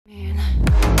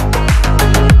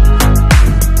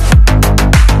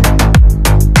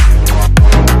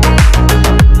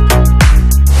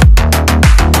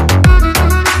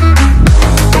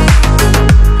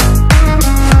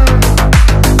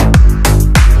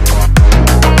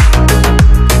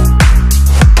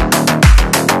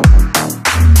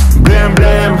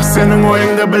senin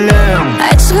oyunda bilem.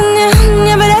 Açığını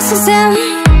ne bilesin sen?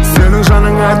 Senin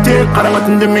жаныңа тек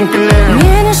қараматынды мен келем.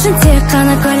 Мен үшін тек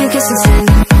қана көлеңкесің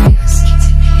sen.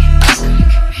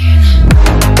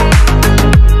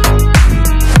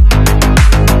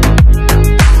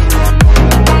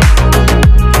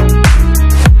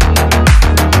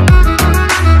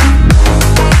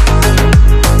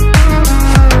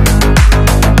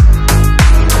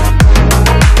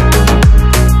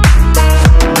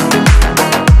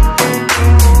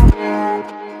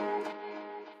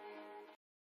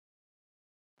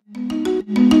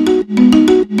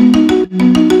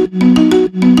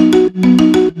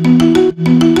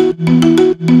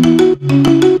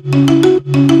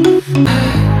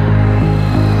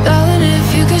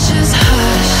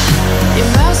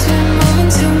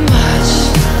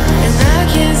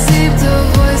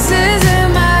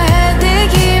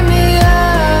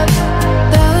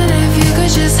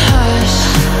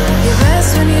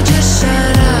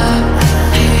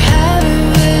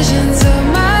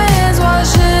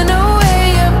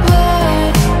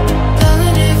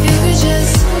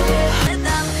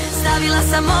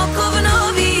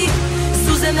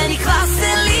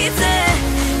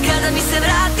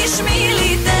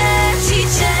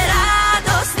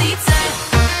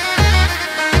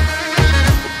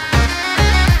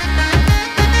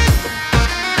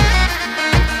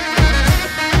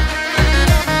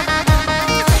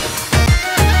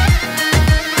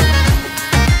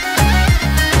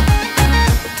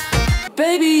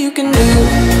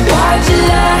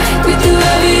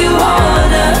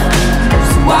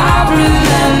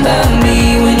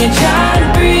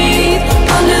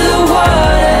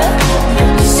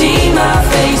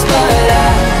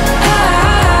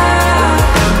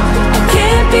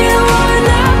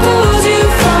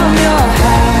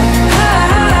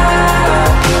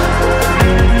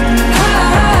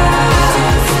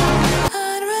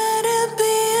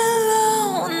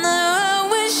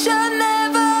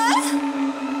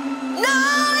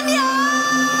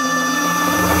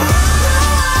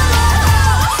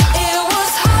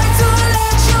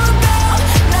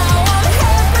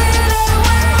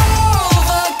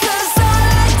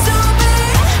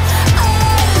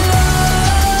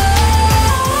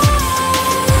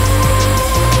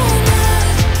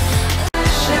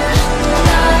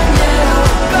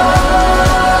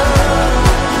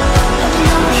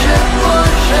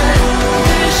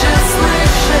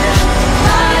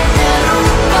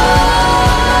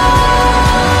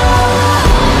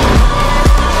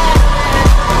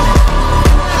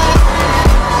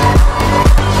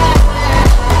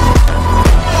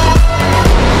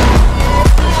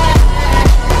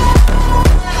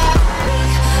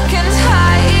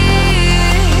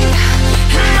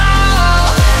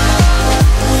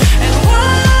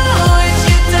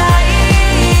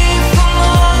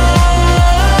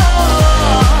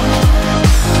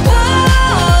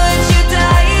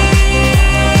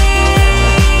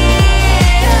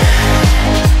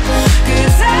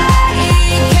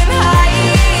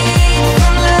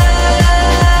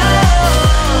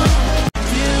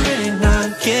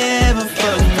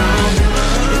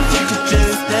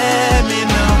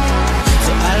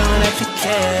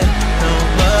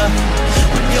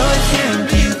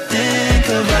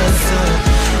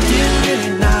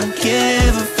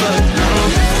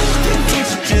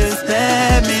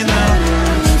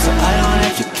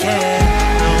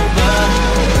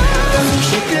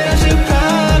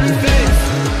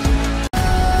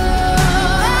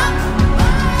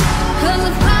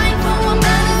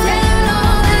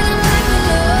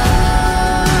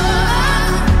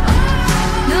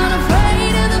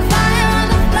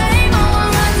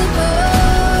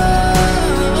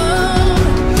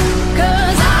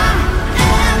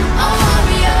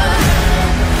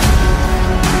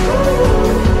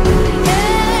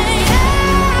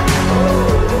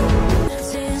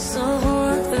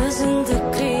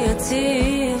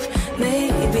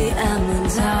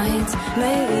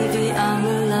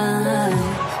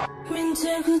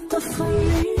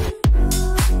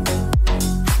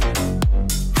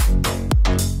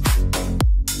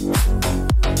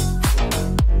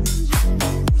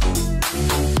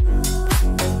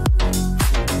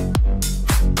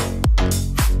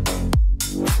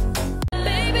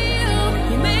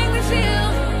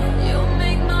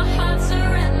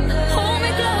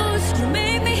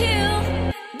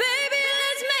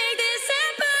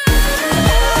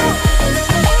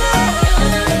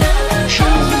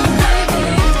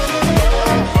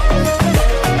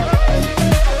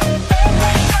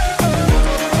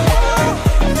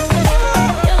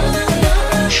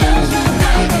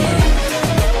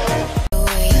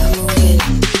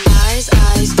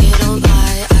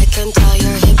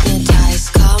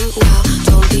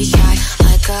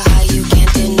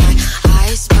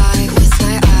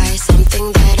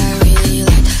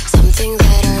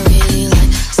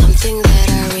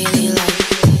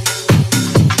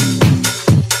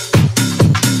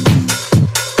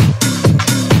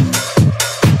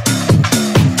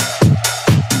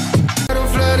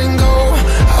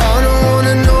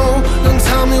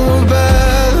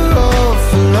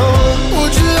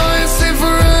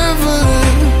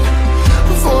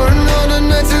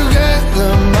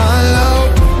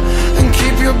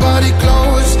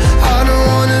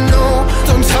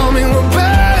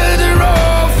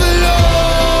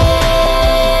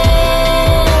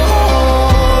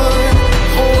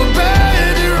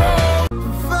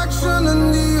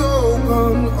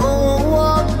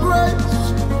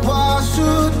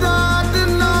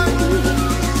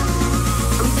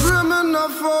 dreaming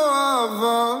of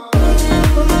forever.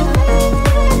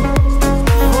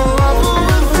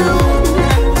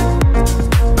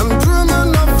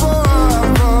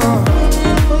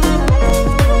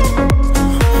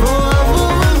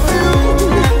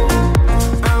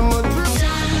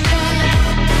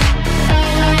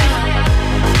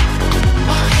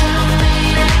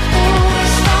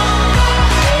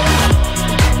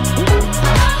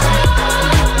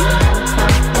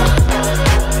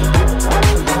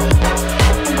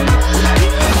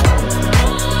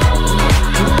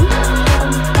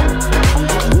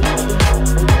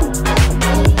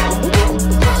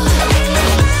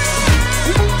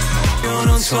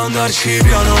 Andarci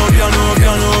piano piano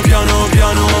piano piano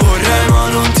piano. Vorrei ma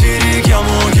non ti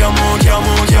richiamo, chiamo.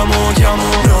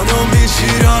 No, non mi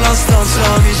gira la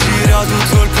stanza, mi gira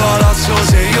tutto il palazzo.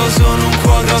 Se io sono un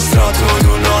quadro astratto,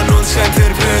 tu no, non sai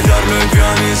interpretarlo ai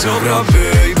piani sopra,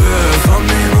 baby.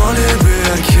 Fammi male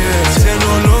perché se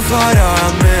non lo farai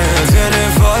a me, te ne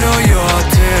farò io a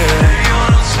te. Io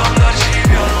non so andarci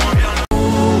piano piano.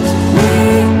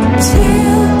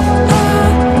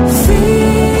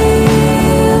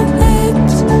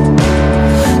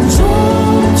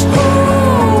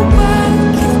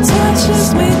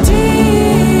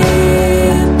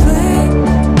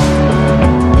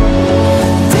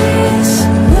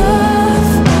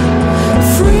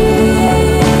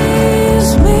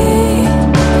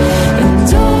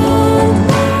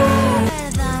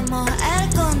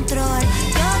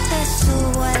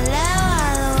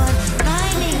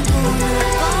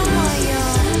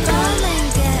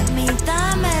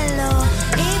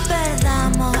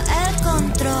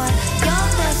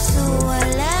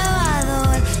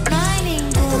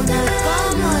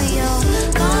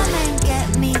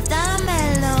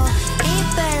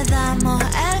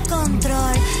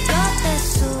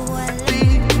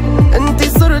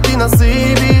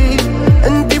 نصيبي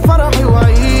انتي فرحي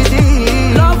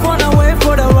وعيدي. Love wanna wait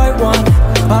for the right one,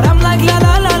 but I'm like la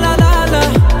la la la la la.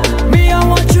 Me I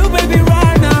want you baby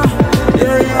right now.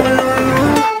 Yeah.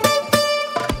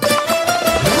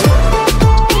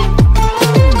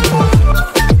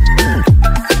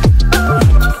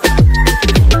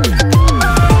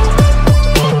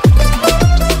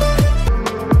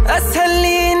 أسهل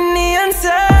لي إني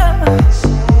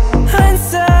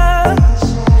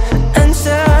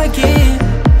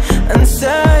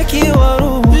أنساكي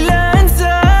واروح. لا أنساكي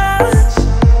واروح.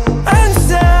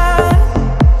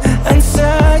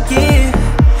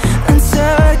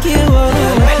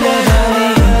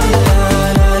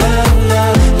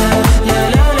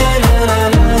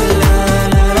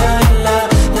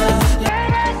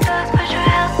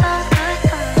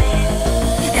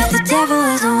 If the devil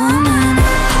is a woman,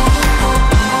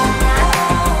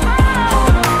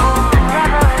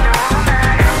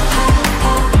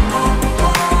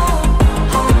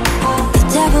 the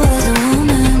devil is a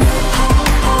woman.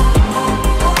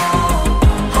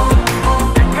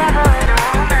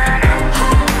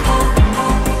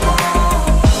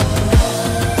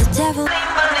 The devil.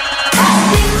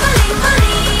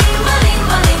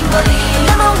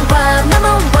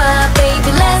 Number one,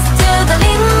 baby, let's do the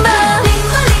limbo.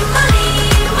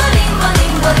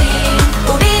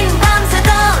 우린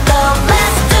밤새도록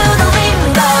let's do the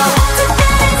limbo.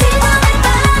 특별히 지나갈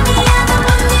바람이야. 넌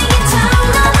분위기처럼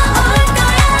넘어올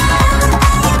거야.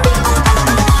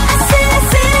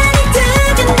 아슬아슬하니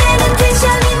두근대는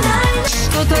텐션이 널.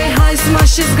 Tutaj hajs ma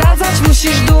się zgadzać,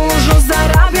 musisz dużo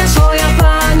zarabiać. Twoja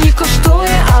pani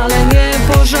kosztuje, ale nie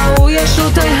pożałujesz.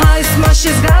 Tutaj hajs ma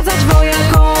się zgadzać, bo ja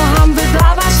kocham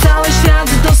wydawać. Cały świat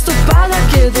do stóp pada,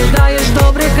 kiedy dajesz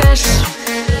dobry cash.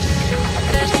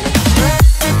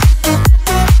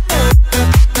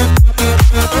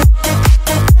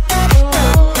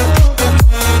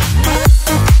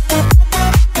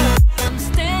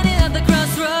 Standing at the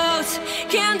crossroads,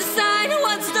 can't decide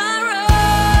what's the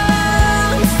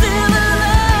wrong. Still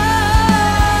alive,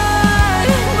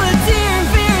 but tear and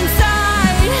fear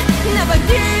inside. Never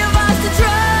give your voice to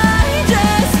try.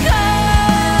 Just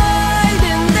hide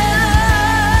in the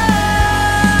light.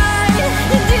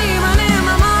 Demon in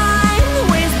my mind,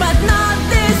 wins but not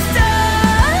this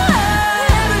time.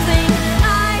 Everything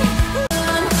I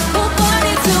want, hope I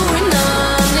need to run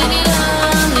on.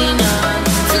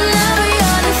 So now we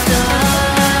understand.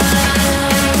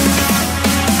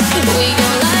 We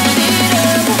gon' light it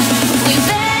up, we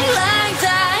bang like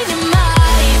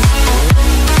dynamite.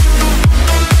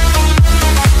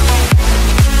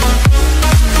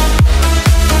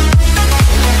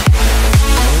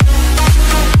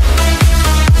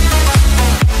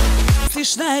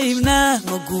 Misliš naivna,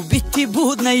 mogu biti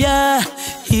budna ja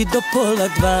i do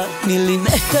 1:30,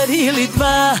 milimetar ili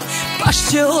dva, baš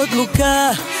će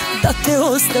odluka da te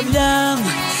ostavljam.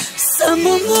 Samo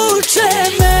muče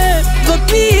me dva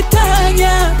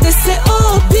pitanja, gde se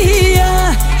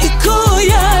opija i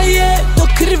koja je to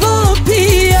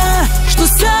krvopija, što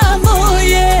samo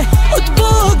je od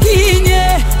boginje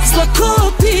zla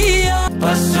kopija.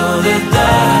 Pa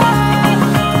soledad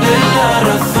de la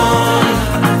razón,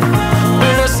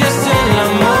 pero si es el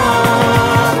amor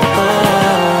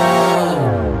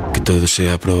que todo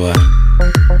sea probar,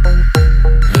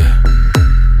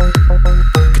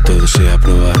 que todo sea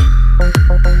probar.